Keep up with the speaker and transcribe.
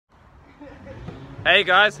Hey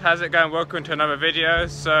guys, how's it going? Welcome to another video.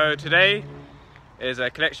 So today is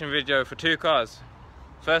a collection video for two cars.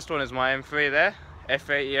 First one is my M3 there,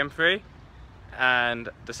 F80 M3, and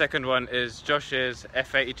the second one is Josh's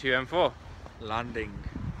F82 M4. Landing.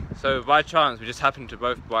 So by chance we just happened to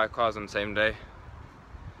both buy cars on the same day.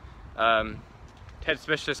 Ted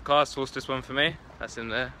Specialist Cars sourced this one for me. That's in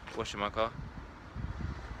there, washing my car.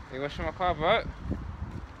 You washing my car, bro?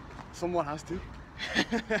 Someone has to.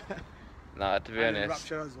 Nah, to be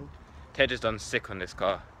honest, Ted has done sick on this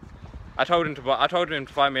car. I told him to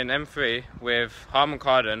buy me an M3 with Harman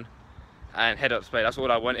Kardon and head-up display. That's all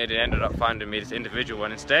I wanted. He ended up finding me this individual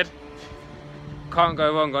one instead. Can't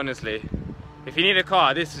go wrong, honestly. If you need a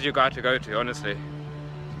car, this is your guy to go to, honestly.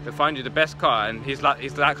 He'll find you the best car, and he's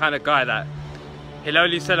that kind of guy that he'll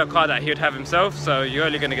only sell a car that he would have himself, so you're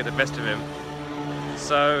only going to get the best of him.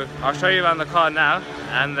 So I'll show you around the car now,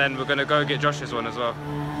 and then we're going to go get Josh's one as well.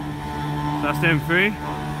 So that's the M3.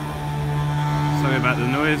 Sorry about the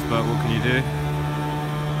noise, but what can you do?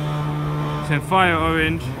 It's in fire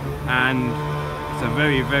orange, and it's a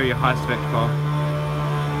very, very high spec car.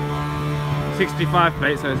 65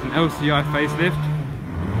 plate, so it's an LCI facelift.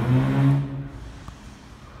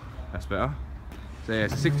 That's better. So yeah,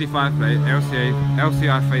 it's a 65 plate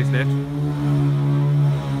LCI facelift.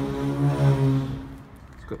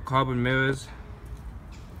 It's got carbon mirrors,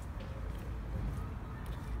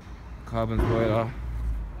 carbon spoiler.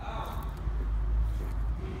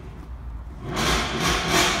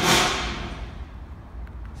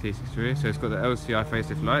 C63, so it's got the LCI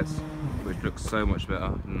facelift lights, which looks so much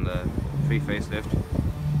better than the pre-facelift.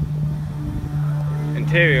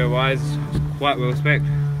 Interior wise, it's quite well spec'd.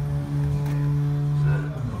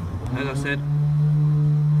 As I said,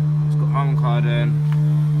 it's got Harman Kardon.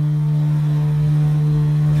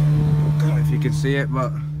 I don't know if you can see it,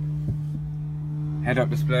 but head-up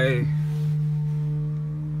display,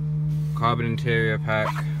 carbon interior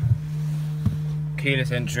pack,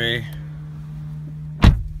 keyless entry,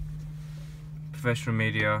 professional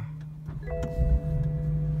media.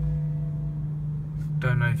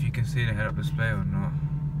 Don't know if you can see the head-up display or not.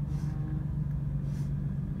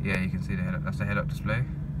 Yeah, you can see the head-up. That's the head-up display.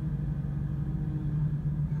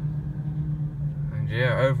 And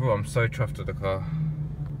yeah, overall, I'm so chuffed with the car.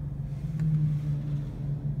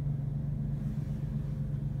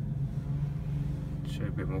 Show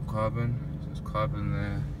a bit more carbon. So there's carbon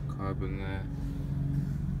there, a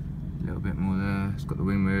little bit more there. It's got the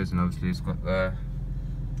wing mirrors, and obviously it's got the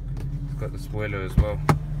spoiler as well.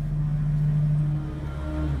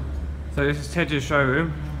 So this is Ted's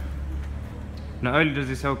showroom. Not only does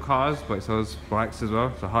he sell cars, but he sells bikes as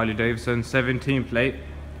well. So Harley Davidson, 17 plate,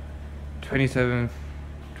 27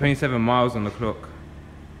 miles on the clock.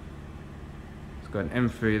 It's got an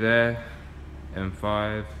M3 there,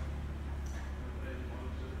 M5,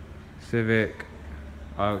 Civic,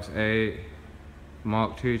 RX-8,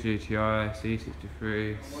 Mark II GTI,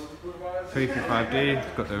 C63, 355D.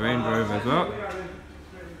 It's got the Range Rover as well.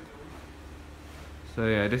 So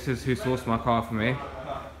yeah, this is who sourced my car for me.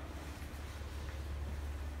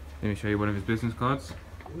 Let me show you one of his business cards.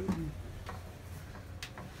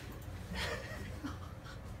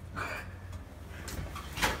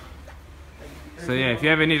 So yeah, if you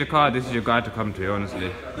ever need a car, this is your guy to come to,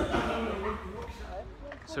 honestly.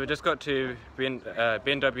 So we just got to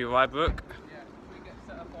BMW Rybrook.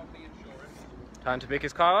 Time to pick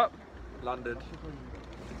his car up. Landed.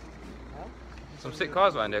 Some sick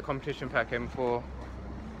cars around there. Competition pack M4.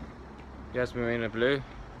 Yes, Marina Blue.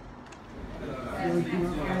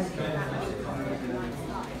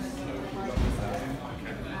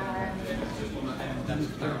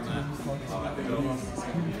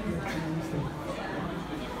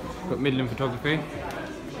 Got Midland Photography.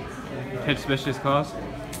 Ted Specialist Cars.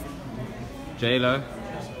 J-Lo.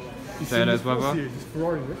 J-Lo's brother.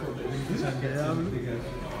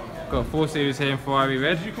 Got a 4 Series here in Ferrari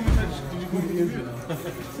red.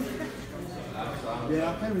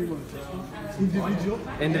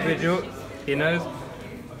 Individual, he knows.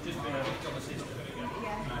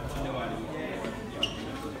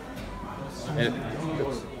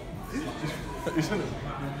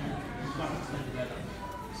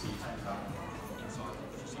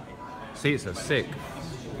 Seats are sick.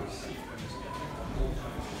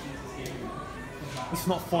 It's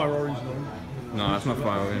not fire orange though. No, that's not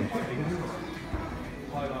fire orange.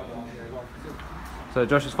 So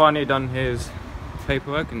Josh has finally done his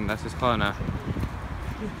paperwork, and that's his car now.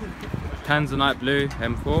 Tanzanite blue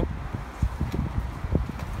M4.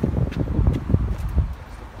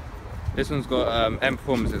 This one's got M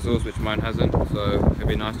Performance exhaust, which mine hasn't, so it'd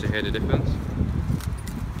be nice to hear the difference.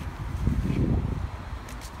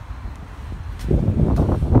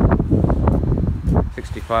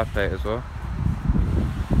 85 plate as well.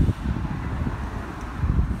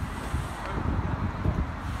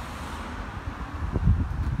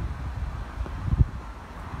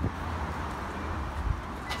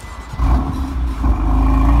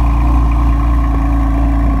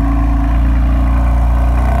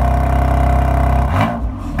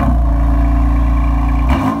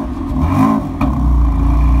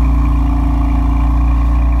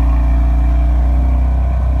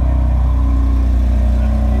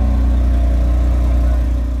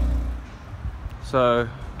 So,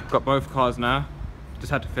 got both cars now.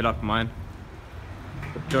 Just had to fill up mine.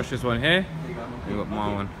 Got Josh's one here, and we got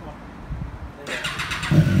my one.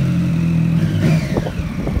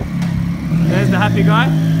 There's the happy guy.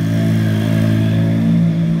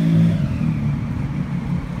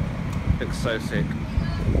 Looks so sick.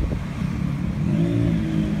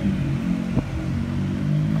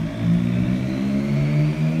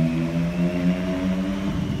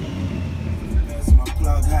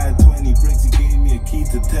 Had 20 bricks, he gave me a key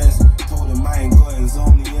to test. Told him I ain't got his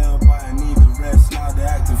only here, but I need the rest. Now they're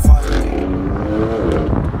acting funny.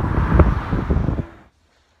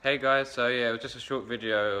 Hey guys, so yeah, it was just a short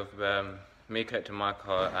video of me collecting my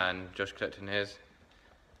car and Josh collecting his.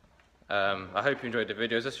 I hope you enjoyed the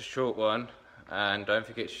video. It's just a short one, and don't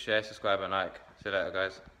forget to share, subscribe and like. See you later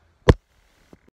guys.